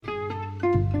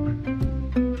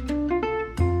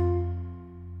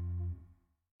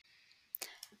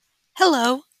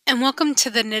Hello, and welcome to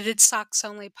the Knitted Socks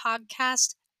Only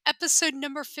podcast, episode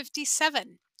number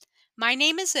 57. My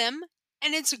name is Em,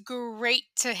 and it's great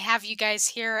to have you guys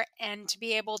here and to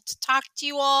be able to talk to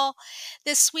you all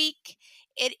this week.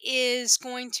 It is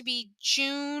going to be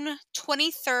June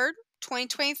 23rd,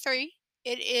 2023.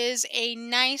 It is a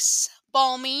nice,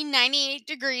 balmy 98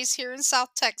 degrees here in South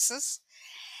Texas.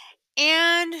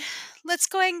 And let's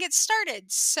go ahead and get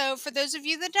started. So, for those of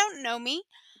you that don't know me,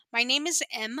 my name is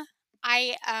Em.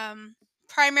 I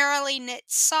primarily knit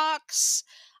socks.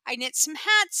 I knit some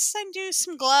hats. I do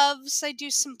some gloves. I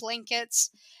do some blankets.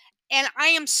 And I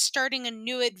am starting a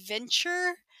new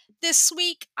adventure this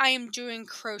week. I am doing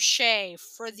crochet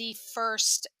for the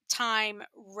first time,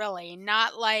 really.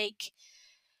 Not like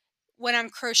when I'm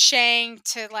crocheting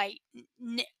to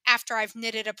after I've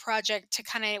knitted a project to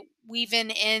kind of weave in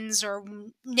ends or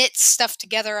knit stuff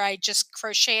together, I just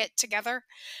crochet it together.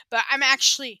 But I'm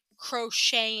actually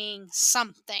crocheting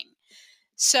something.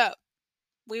 So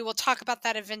we will talk about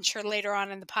that adventure later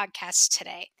on in the podcast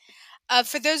today.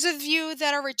 For those of you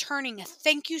that are returning,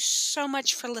 thank you so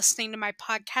much for listening to my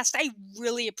podcast. I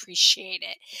really appreciate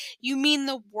it. You mean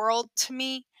the world to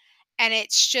me, and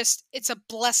it's a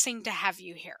blessing to have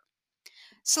you here.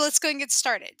 So let's go and get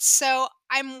started. So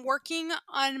I'm working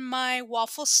on my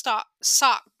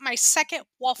sock, my second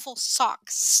waffle sock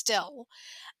still.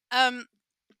 Um,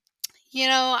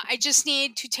 I just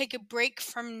need to take a break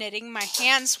from knitting. My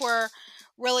hands were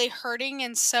really hurting,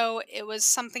 and so it was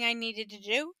something I needed to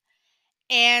do.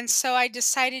 And so I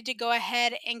decided to go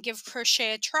ahead and give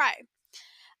crochet a try.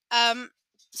 Um,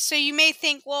 so you may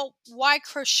think, well, why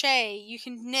crochet? You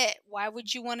can knit. Why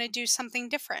would you want to do something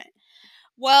different?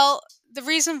 Well, the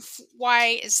reason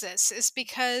why is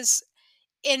because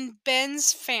in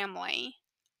Ben's family,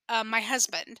 my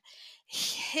husband,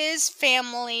 his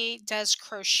family does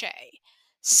crochet.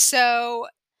 So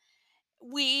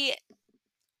we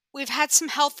we've had some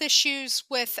health issues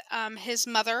with his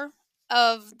mother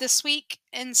of this week,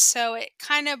 and so it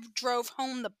kind of drove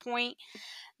home the point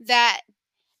that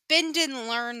Ben didn't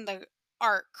learn the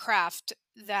art craft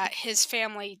that his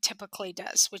family typically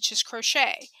does, which is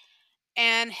crochet.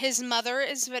 And his mother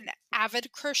is an avid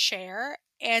crocheter,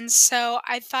 and so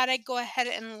I thought I'd go ahead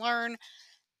and learn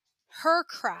her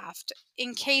craft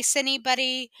in case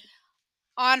anybody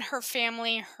on her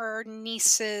family, her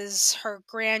nieces, her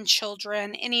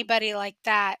grandchildren, anybody like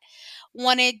that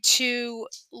wanted to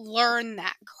learn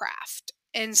that craft.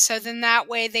 And so then that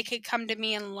way they could come to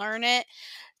me and learn it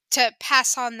to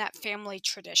pass on that family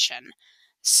tradition.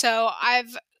 So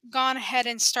I've gone ahead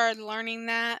and started learning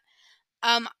that.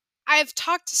 Um, I've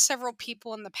talked to several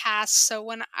people in the past. So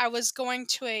when I was going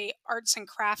to a arts and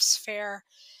crafts fair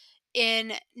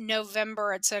in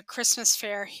November, it's a Christmas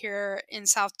fair here in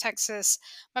South Texas.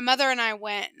 My mother and I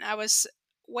went, and I was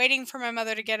waiting for my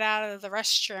mother to get out of the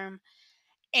restroom.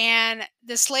 And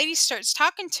this lady starts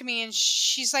talking to me, and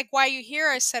she's like, "Why are you here?"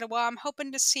 I said, "Well, I'm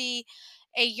hoping to see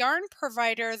a yarn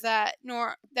provider that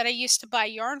I used to buy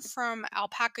yarn from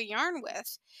Alpaca Yarn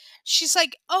with." She's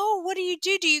like, "Oh, what do you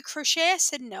do? Do you crochet?" I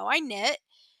said, "No, I knit."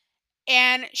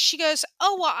 And she goes,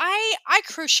 "Oh, well, I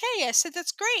crochet." I said,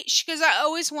 "That's great." She goes, "I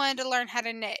always wanted to learn how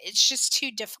to knit. It's just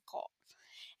too difficult."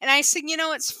 And I said,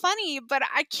 "It's funny, but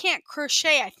I can't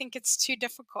crochet. I think it's too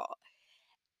difficult."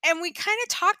 And we kind of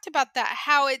talked about that,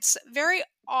 how it's very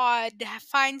odd to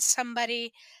find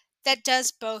somebody that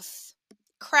does both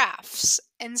crafts.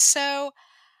 And so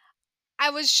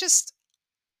I was just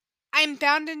I'm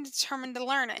bound and determined to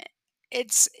learn it.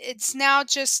 It's now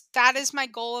just that is my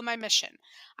goal and my mission.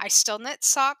 I still knit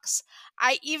socks.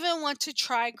 I even want to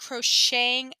try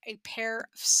crocheting a pair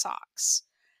of socks.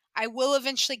 I will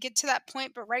eventually get to that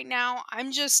point, but right now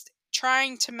I'm just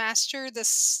trying to master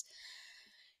this.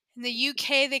 In the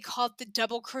UK, they call it the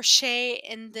double crochet.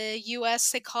 In the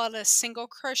US, they call it a single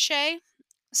crochet.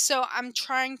 So I'm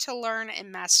trying to learn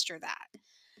and master that.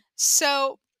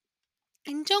 So,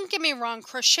 and don't get me wrong,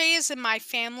 crochet is in my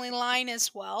family line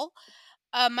as well.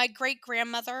 My great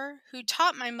grandmother, who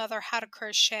taught my mother how to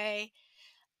crochet,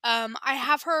 I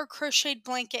have her crocheted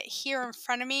blanket here in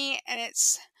front of me, and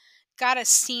it's got a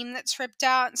seam that's ripped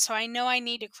out. And so I know I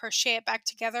need to crochet it back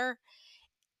together.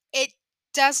 It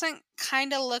doesn't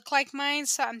kind of look like mine,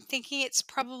 so I'm thinking it's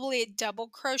probably a double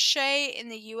crochet in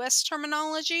the US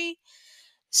terminology.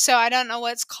 So I don't know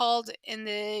what it's called in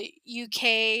the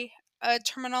UK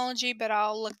terminology, but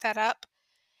I'll look that up.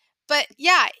 But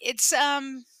yeah, it's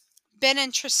been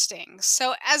interesting.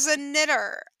 So as a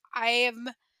knitter, I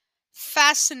am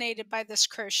fascinated by this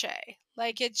crochet.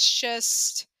 Like it's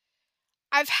just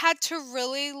I've had to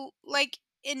really like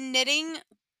in knitting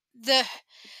the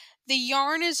the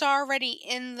yarn is already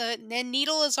in the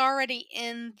needle is already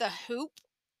in the hoop,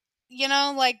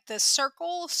 like the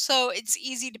circle, so it's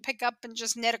easy to pick up and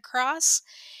just knit across.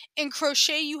 In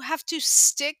crochet, you have to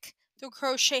stick the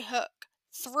crochet hook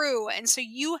through, and so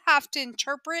you have to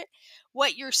interpret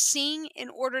what you're seeing in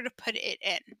order to put it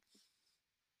in.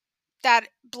 That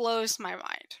blows my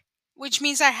mind. Which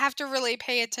means I have to really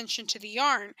pay attention to the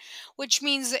yarn, which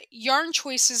means that yarn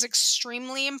choice is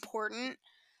extremely important.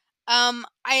 I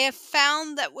have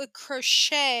found that with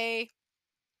crochet,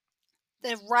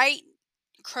 the right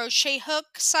crochet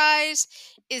hook size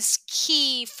is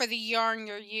key for the yarn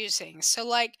you're using. So,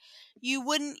 like, you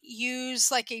wouldn't use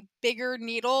like a bigger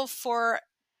needle for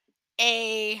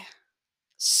a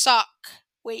sock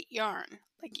weight yarn.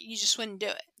 Like, you just wouldn't do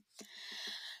it.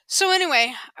 So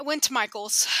anyway, I went to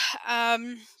Michael's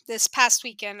this past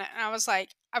weekend, and I was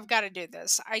like, I've got to do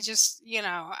this. I've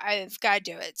got to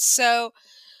do it. So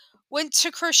went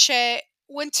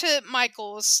to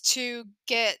Michael's to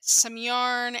get some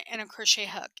yarn and a crochet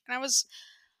hook. And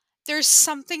there's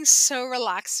something so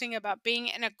relaxing about being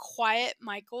in a quiet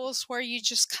Michael's where you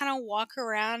just kind of walk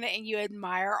around and you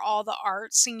admire all the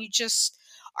arts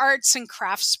and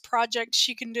crafts projects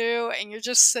you can do, and you're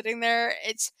just sitting there.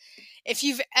 If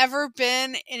you've ever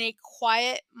been in a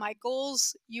quiet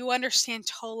Michael's, you understand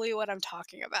totally what I'm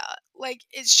talking about. Like,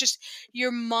 it's just,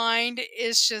 your mind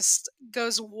is just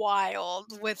goes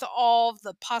wild with all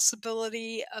the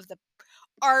possibility of the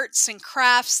arts and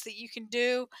crafts that you can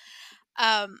do.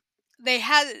 Um, they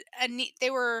had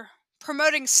they were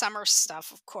promoting summer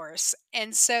stuff, of course.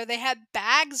 And so they had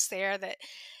bags there that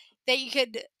you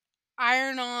could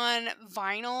iron on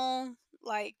vinyl,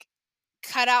 like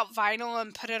cut out vinyl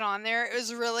and put it on there. It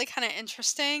was really kind of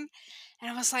interesting. And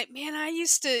I was like, man,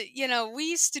 we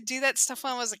used to do that stuff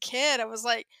when I was a kid. I was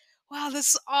like, wow,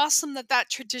 this is awesome that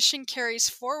tradition carries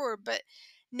forward. But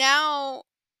now,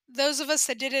 those of us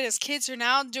that did it as kids are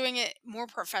now doing it more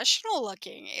professional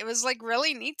looking. It was like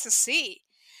really neat to see.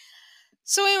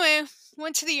 So, anyway,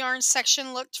 went to the yarn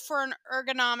section, looked for an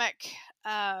ergonomic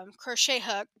crochet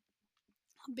hook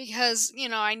because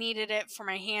I needed it for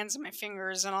my hands and my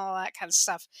fingers and all that kind of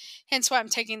stuff. Hence why I'm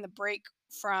taking the break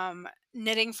from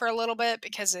knitting for a little bit,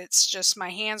 because it's just my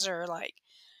hands are like,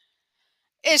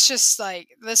 it's just like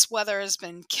this weather has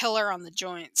been killer on the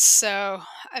joints. So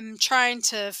I'm trying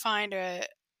to find a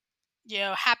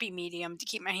happy medium to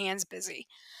keep my hands busy.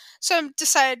 So I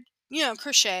decided,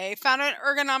 crochet, found an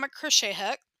ergonomic crochet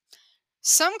hook.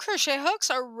 Some crochet hooks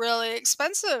are really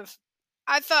expensive.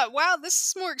 I thought, wow, this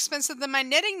is more expensive than my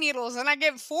knitting needles, and I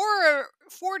get four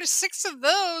to six of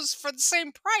those for the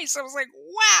same price. I was like,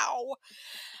 wow.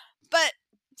 But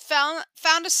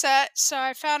found a set, so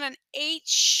I found an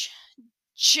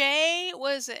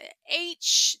was it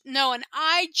an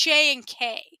I, J, and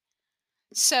K.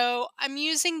 So I'm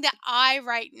using the I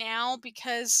right now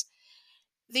because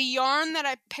the yarn that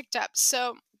I picked up.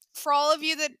 So, for all of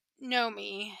you that know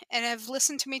me and have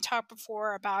listened to me talk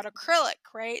before about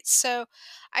acrylic, right? So,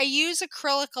 I use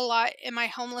acrylic a lot in my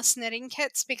homeless knitting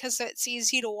kits because it's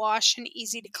easy to wash and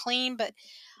easy to clean, but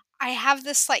I have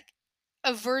this like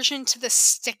aversion to the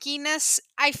stickiness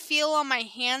I feel on my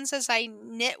hands as I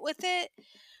knit with it.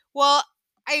 Well,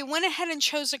 I went ahead and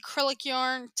chose acrylic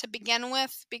yarn to begin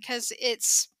with because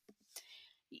it's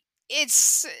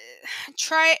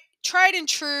tried and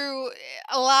true,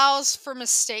 allows for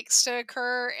mistakes to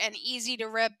occur and easy to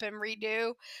rip and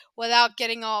redo without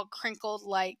getting all crinkled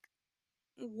like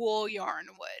wool yarn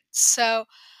would. So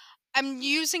I'm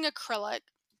using acrylic.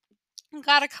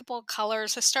 Got a couple of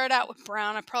colors. I started out with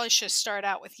brown. I probably should start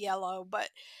out with yellow, but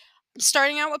I'm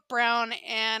starting out with brown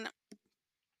and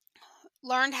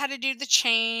learned how to do the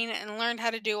chain and learned how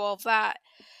to do all of that.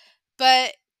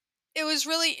 But it was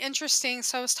really interesting.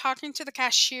 So I was talking to the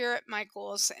cashier at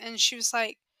Michael's, and she was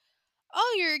like,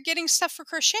 "Oh, you're getting stuff for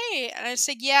crochet?" And I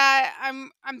said, "Yeah,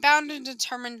 I'm bound and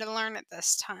determined to learn it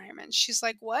this time." And she's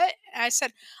like, "What?" And I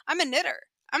said, "I'm a knitter.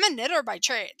 I'm a knitter by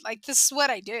trade. Like, this is what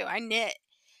I do. I knit."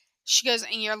 She goes,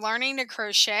 "And you're learning to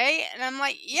crochet?" And I'm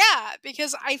like, "Yeah,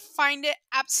 because I find it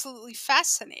absolutely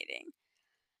fascinating."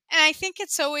 And I think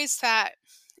it's always that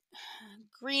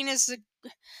green is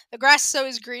the grass is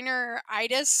always greener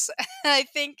itis. I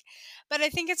think, but I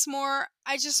think it's more,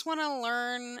 I just want to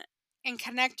learn and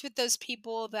connect with those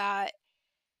people that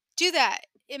do that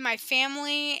in my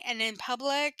family and in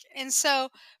public. And so,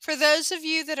 for those of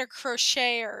you that are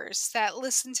crocheters that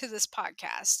listen to this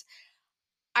podcast,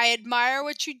 I admire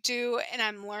what you do, and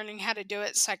I'm learning how to do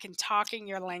it so I can talk in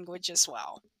your language as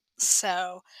well.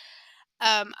 So,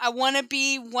 I want to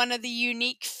be one of the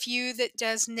unique few that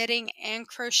does knitting and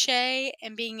crochet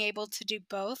and being able to do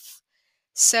both.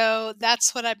 So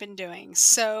that's what I've been doing.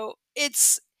 So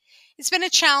it's been a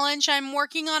challenge. I'm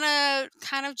working on a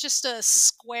kind of just a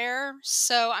square.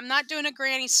 So I'm not doing a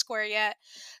granny square yet.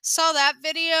 Saw that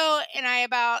video and I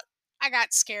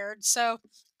got scared. So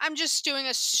I'm just doing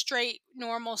a straight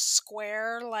normal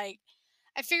square. Like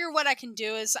I figure what I can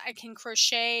do is I can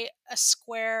crochet a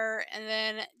square and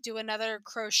then do another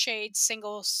crocheted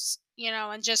singles,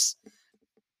 and just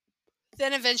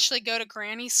then eventually go to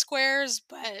granny squares,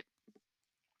 but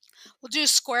we'll do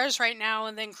squares right now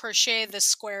and then crochet the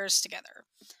squares together.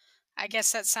 I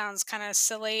guess that sounds kind of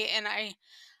silly, and I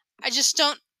just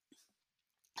don't.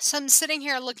 So I'm sitting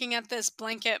here looking at this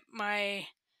blanket I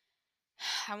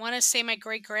want to say my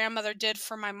great grandmother did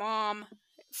for my mom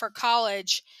for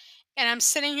college, and I'm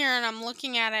sitting here and I'm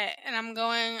looking at it and I'm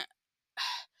going,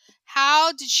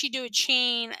 how did she do a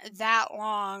chain that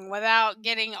long without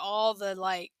getting all the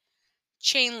like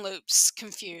chain loops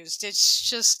confused? It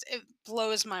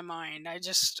blows my mind.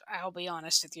 I'll be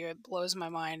honest with you, it blows my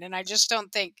mind, and I just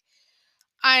don't think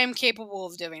I am capable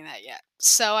of doing that yet.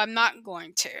 So I'm not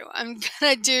going to. I'm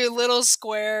going to do little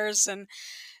squares and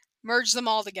merge them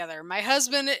all together. My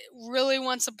husband really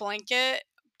wants a blanket,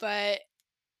 but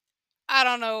I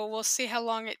don't know. We'll see how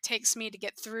long it takes me to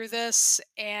get through this.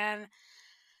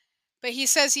 But he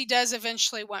says he does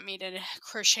eventually want me to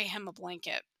crochet him a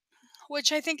blanket,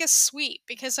 which I think is sweet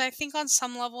because I think on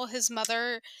some level his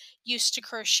mother used to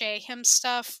crochet him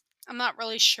stuff. I'm not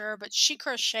really sure, but she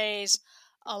crochets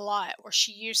a lot, or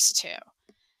she used to.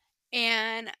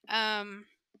 And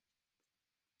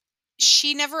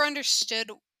she never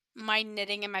understood my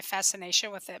knitting and my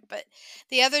fascination with it. But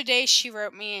the other day she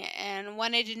wrote me and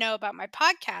wanted to know about my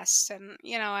podcast, and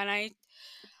I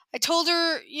told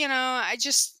her, I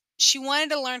just she wanted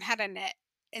to learn how to knit.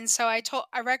 And so I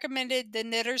recommended the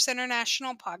Knitters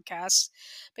International podcast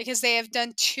because they have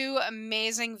done two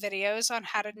amazing videos on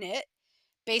how to knit,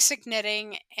 basic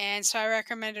knitting, and so I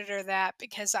recommended her that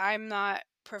because I'm not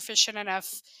proficient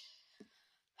enough,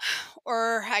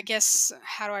 or I guess,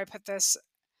 how do I put this?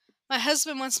 My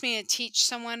husband wants me to teach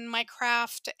someone my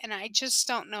craft, and I just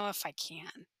don't know if I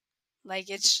can. Like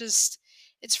it's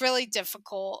really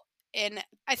difficult, and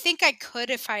I think I could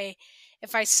if I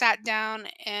sat down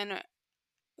and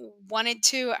wanted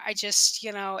to. I just,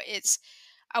 it's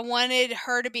I wanted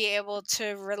her to be able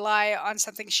to rely on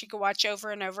something she could watch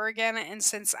over and over again, and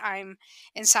since I'm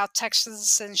in South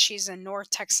Texas and she's in North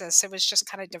Texas, it was just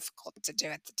kind of difficult to do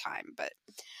at the time, but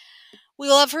we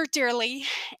love her dearly,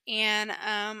 and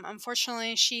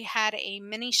unfortunately, she had a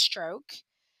mini stroke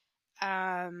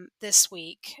this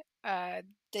week,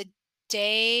 the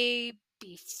day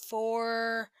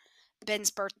before Ben's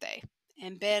birthday,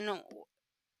 and Ben's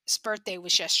birthday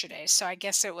was yesterday, so I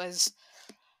guess it was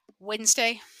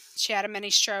Wednesday. She had a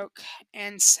mini stroke,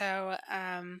 and so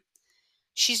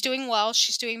she's doing well.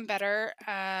 She's doing better.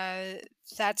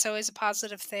 That's always a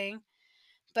positive thing.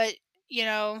 But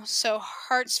so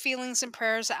hearts, feelings, and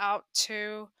prayers out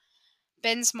to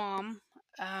Ben's mom.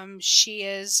 She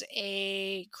is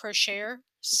a crocheter,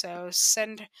 so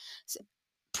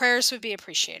prayers would be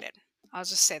appreciated. I'll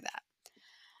just say that.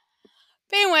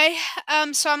 But anyway,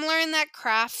 so I'm learning that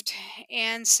craft,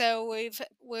 and so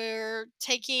we're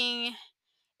taking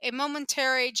a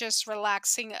momentary just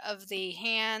relaxing of the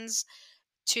hands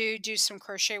to do some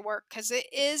crochet work because it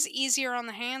is easier on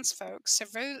the hands, folks. So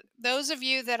for those of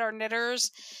you that are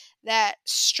knitters that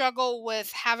struggle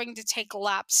with having to take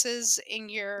lapses in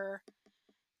your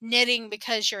knitting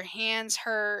because your hands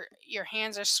hurt, your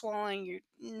hands are swollen, your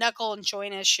knuckle and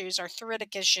joint issues,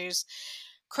 arthritic issues,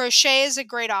 crochet is a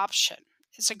great option.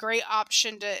 It's a great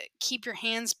option to keep your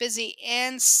hands busy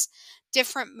and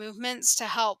different movements to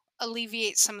help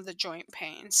alleviate some of the joint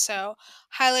pain. So,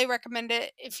 highly recommend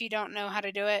it if you don't know how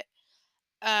to do it.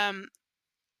 Um,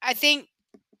 I think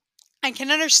I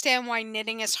can understand why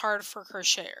knitting is hard for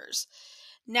crocheters.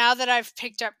 Now that I've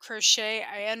picked up crochet,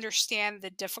 I understand the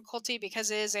difficulty because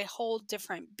it is a whole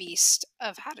different beast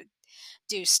of how to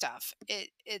do stuff.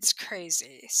 It's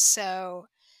crazy. So,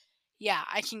 yeah,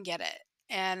 I can get it.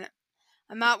 And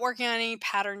I'm not working on any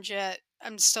patterns yet.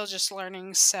 I'm still just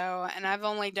learning. So, and I've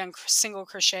only done single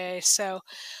crochet. So,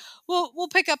 we'll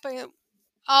pick up.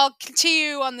 I'll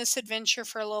continue on this adventure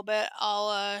for a little bit.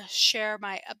 I'll share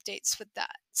my updates with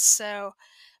that. So,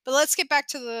 but let's get back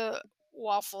to the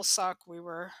waffle sock we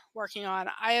were working on.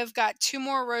 I have got 2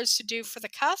 more rows to do for the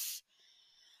cuff,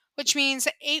 which means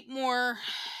 8 more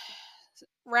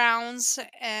rounds,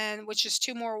 and which is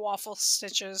 2 more waffle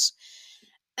stitches,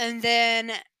 and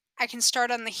then I can start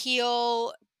on the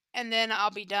heel, and then I'll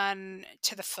be done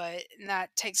to the foot, and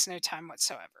that takes no time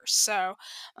whatsoever. So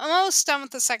I'm almost done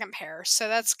with the second pair, so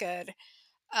that's good.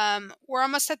 We're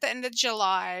almost at the end of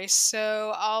July,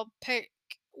 so I'll pick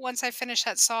once I finish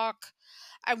that sock.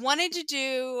 I wanted to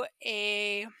do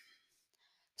a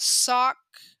sock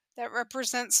that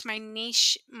represents my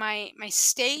niche, my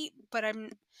state, but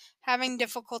I'm having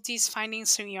difficulties finding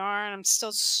some yarn. I'm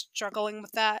still struggling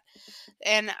with that.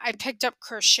 And I picked up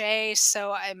crochet,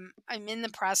 so I'm in the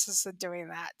process of doing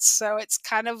that. So it's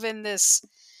kind of in this,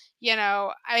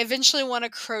 I eventually want to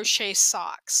crochet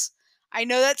socks. I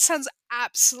know that sounds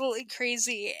absolutely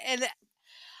crazy, and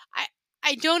I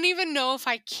I don't even know if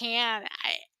I can.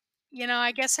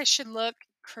 I guess I should look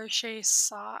crochet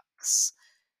socks.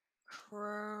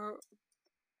 Cro-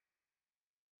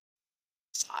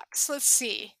 Socks. Let's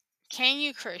see. Can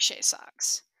you crochet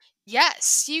socks?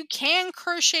 Yes, you can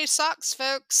crochet socks,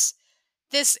 folks.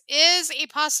 This is a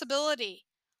possibility.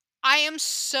 I am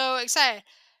so excited.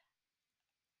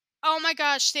 Oh my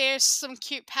gosh, there's some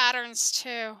cute patterns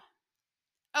too.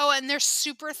 Oh, and they're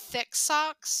super thick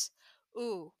socks.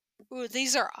 Ooh, ooh,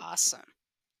 these are awesome.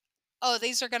 Oh,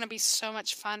 these are going to be so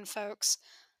much fun, folks.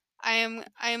 I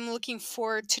am looking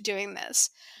forward to doing this.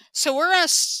 So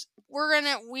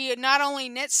we not only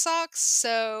knit socks,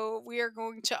 so we are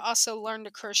going to also learn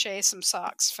to crochet some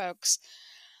socks, folks.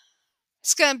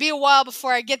 It's going to be a while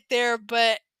before I get there,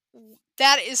 but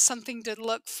that is something to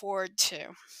look forward to.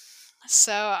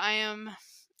 So I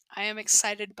am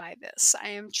excited by this. I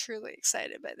am truly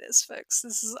excited by this, folks.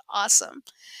 This is awesome.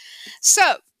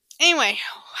 So, anyway,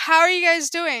 how are you guys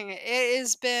doing? It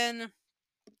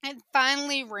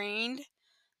finally rained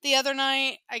the other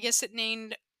night. I guess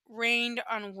rained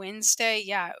on Wednesday.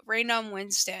 Yeah, it rained on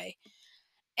Wednesday.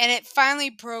 And it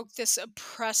finally broke this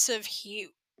oppressive heat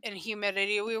and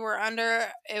humidity we were under.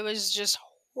 It was just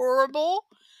horrible.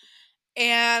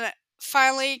 And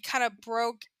finally kind of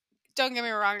broke. Don't get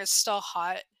me wrong, it's still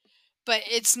hot, but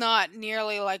it's not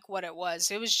nearly like what it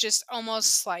was. It was just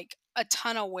almost like a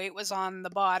ton of weight was on the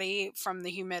body from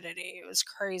the humidity. It was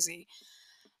crazy.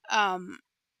 Um,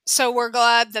 so we're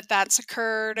glad that that's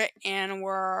occurred and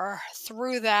we're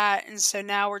through that. And so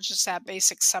now we're just at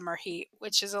basic summer heat,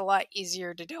 which is a lot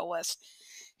easier to deal with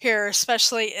here,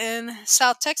 especially in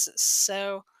South Texas.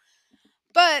 So,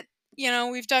 but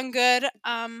we've done good.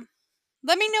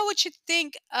 Let me know what you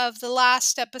think of the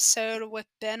last episode with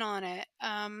Ben on it.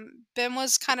 Ben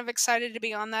was kind of excited to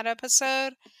be on that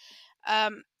episode.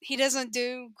 He doesn't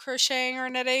do crocheting or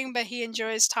knitting, but he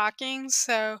enjoys talking.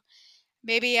 So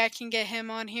maybe I can get him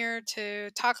on here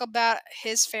to talk about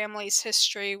his family's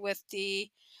history with the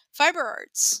fiber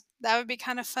arts. That would be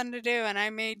kind of fun to do, and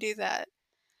I may do that.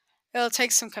 It'll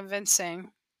take some convincing,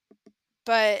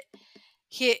 but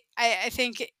I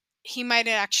think he might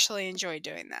actually enjoy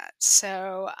doing that.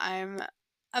 So I'm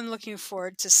looking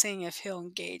forward to seeing if he'll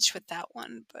engage with that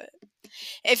one. But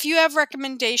if you have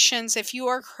recommendations, if you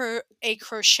are a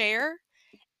crocheter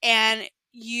and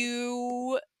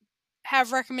you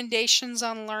have recommendations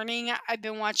on learning, I've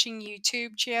been watching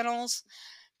YouTube channels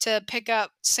to pick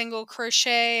up single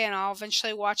crochet, and I'll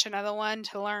eventually watch another one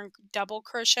to learn double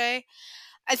crochet.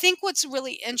 I think what's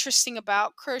really interesting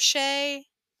about crochet,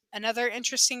 another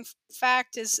interesting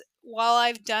fact is while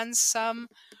I've done some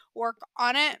work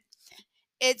on it,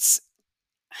 it's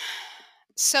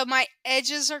so my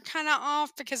edges are kind of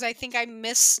off because I think I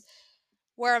miss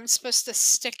where I'm supposed to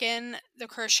stick in the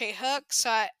crochet hook. So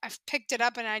I've picked it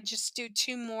up and I just do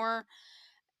two more,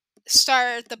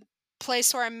 start at the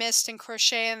place where I missed and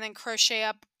then crochet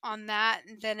up on that.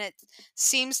 And then it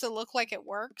seems to look like it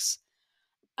works.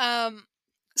 Um,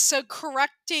 so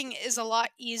correcting is a lot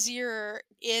easier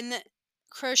in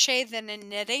crochet than in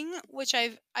knitting, which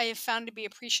I have found to be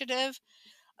appreciative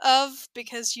of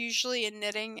because usually in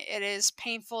knitting it is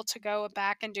painful to go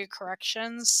back and do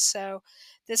corrections. So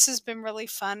this has been really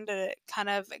fun to kind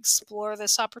of explore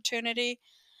this opportunity.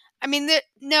 I mean,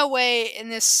 no way in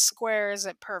this square is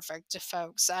it perfect,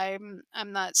 folks. I'm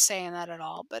not saying that at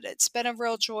all, but it's been a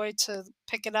real joy to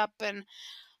pick it up and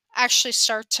actually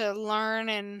start to learn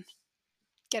and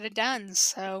get it done.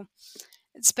 So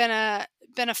it's been a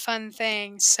fun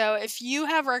thing. So if you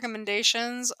have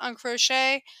recommendations on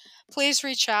crochet, please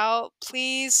reach out.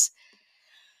 Please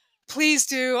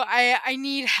do. I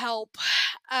need help.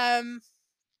 Um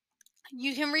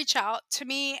you can reach out to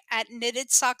me at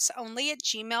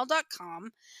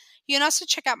knitedsocksonly@gmail.com. You can also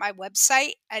check out my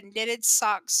website at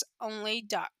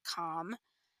knitedsocksonly.com.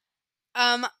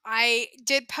 I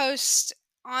did post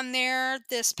on there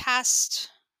this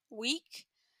past week.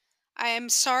 I am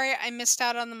sorry I missed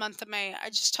out on the month of May.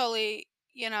 I just totally,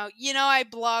 I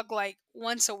blog like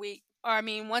once a week, or I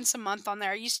mean once a month on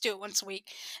there. I used to do it once a week.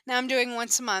 Now I'm doing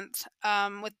once a month.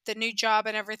 With the new job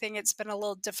and everything, it's been a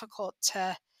little difficult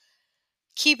to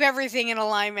keep everything in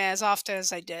alignment as often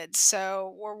as I did.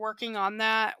 So we're working on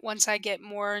that. Once I get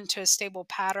more into a stable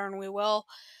pattern, we will.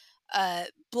 Uh,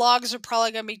 Blogs are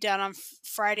probably going to be done on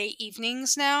Friday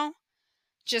evenings now,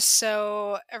 just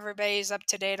so everybody's up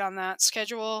to date on that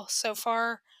schedule so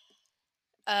far.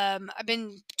 I've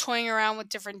been toying around with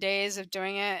different days of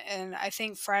doing it, and I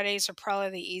think Fridays are probably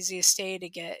the easiest day to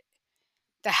get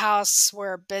the house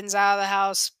where Ben's out of the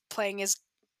house playing his,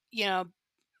 you know,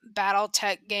 battle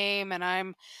tech game, and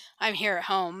I'm here at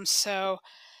home. So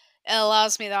it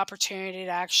allows me the opportunity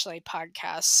to actually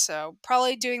podcast. So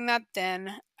probably doing that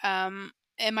then.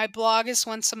 And my blog is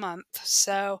once a month.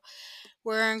 So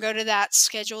we're going to go to that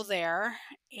schedule there.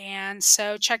 And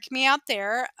so check me out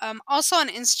there. Also on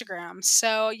Instagram.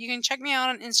 So you can check me out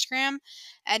on Instagram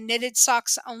at Knitted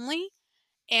Socks Only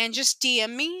and just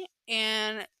DM me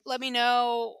and let me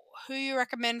know who you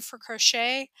recommend for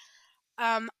crochet.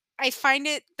 Um, I find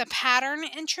the pattern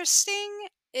interesting.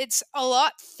 It's a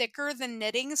lot thicker than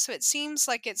knitting, so it seems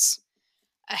like it's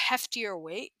a heftier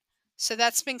weight. So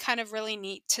that's been kind of really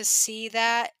neat to see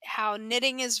that how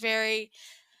knitting is very,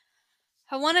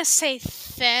 I want to say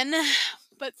thin,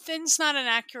 but thin's not an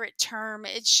accurate term.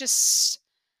 It's just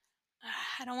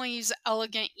I don't want to use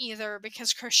elegant either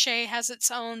because crochet has its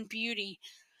own beauty.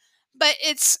 But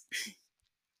it's,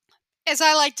 as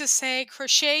I like to say,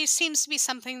 crochet seems to be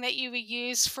something that you would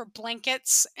use for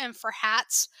blankets and for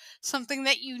hats, something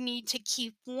that you need to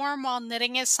keep warm, while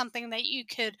knitting is something that you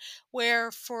could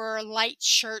wear for light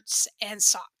shirts and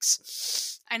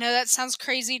socks. I know that sounds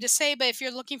crazy to say, but if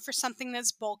you're looking for something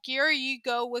that's bulkier, you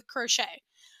go with crochet.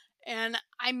 And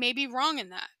I may be wrong in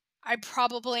that. I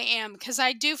probably am because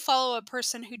I do follow a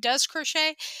person who does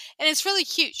crochet and it's really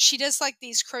cute. She does like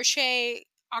these crochet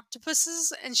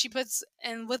octopuses and she puts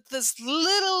and with this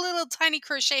little tiny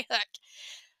crochet hook.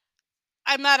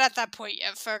 I'm not at that point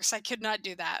yet, folks. I could not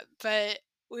do that, but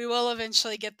we will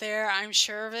eventually get there. I'm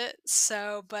sure of it.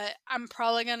 So, but I'm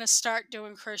probably going to start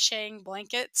doing crocheting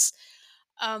blankets.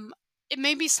 Um, it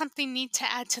may be something neat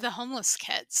to add to the homeless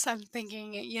kits. I'm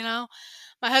thinking,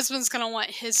 my husband's gonna want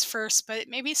his first, but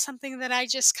maybe something that I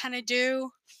just kind of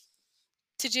do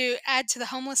to do add to the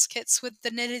homeless kits with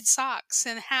the knitted socks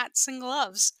and hats and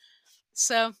gloves.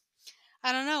 So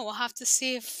I don't know. We'll have to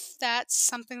see if that's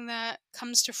something that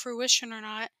comes to fruition or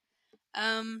not.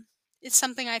 Um, it's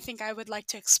something I think I would like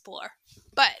to explore.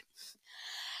 But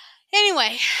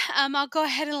anyway, I'll go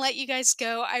ahead and let you guys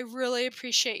go. I really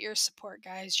appreciate your support,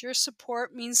 guys. Your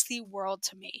support means the world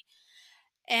to me.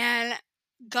 And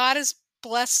God has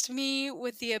blessed me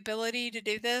with the ability to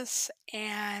do this.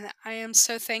 And I am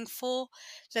so thankful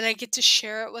that I get to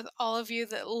share it with all of you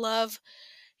that love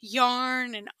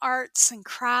yarn and arts and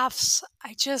crafts.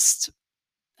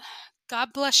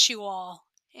 God bless you all.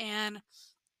 And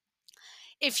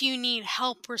if you need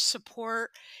help or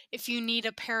support, if you need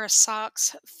a pair of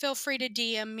socks, feel free to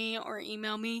DM me or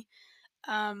email me.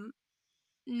 Um,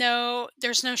 no,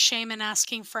 there's no shame in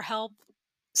asking for help.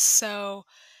 So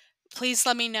please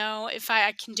let me know if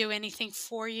I can do anything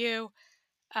for you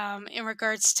in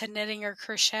regards to knitting or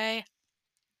crochet.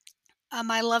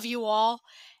 I love you all,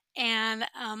 and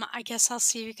I guess I'll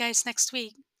see you guys next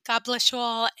week. God bless you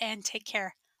all and take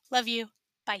care. Love you.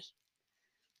 Bye.